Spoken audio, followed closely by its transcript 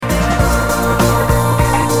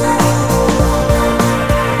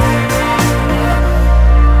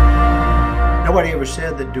Nobody ever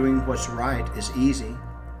said that doing what's right is easy.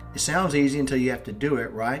 It sounds easy until you have to do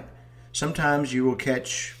it, right? Sometimes you will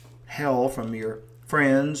catch hell from your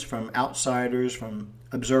friends, from outsiders, from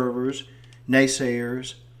observers,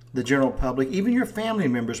 naysayers, the general public. Even your family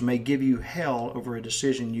members may give you hell over a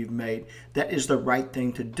decision you've made that is the right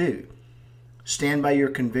thing to do. Stand by your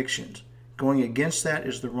convictions. Going against that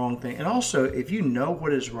is the wrong thing. And also, if you know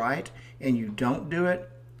what is right and you don't do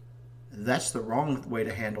it, that's the wrong way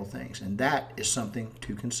to handle things. And that is something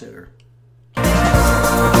to consider.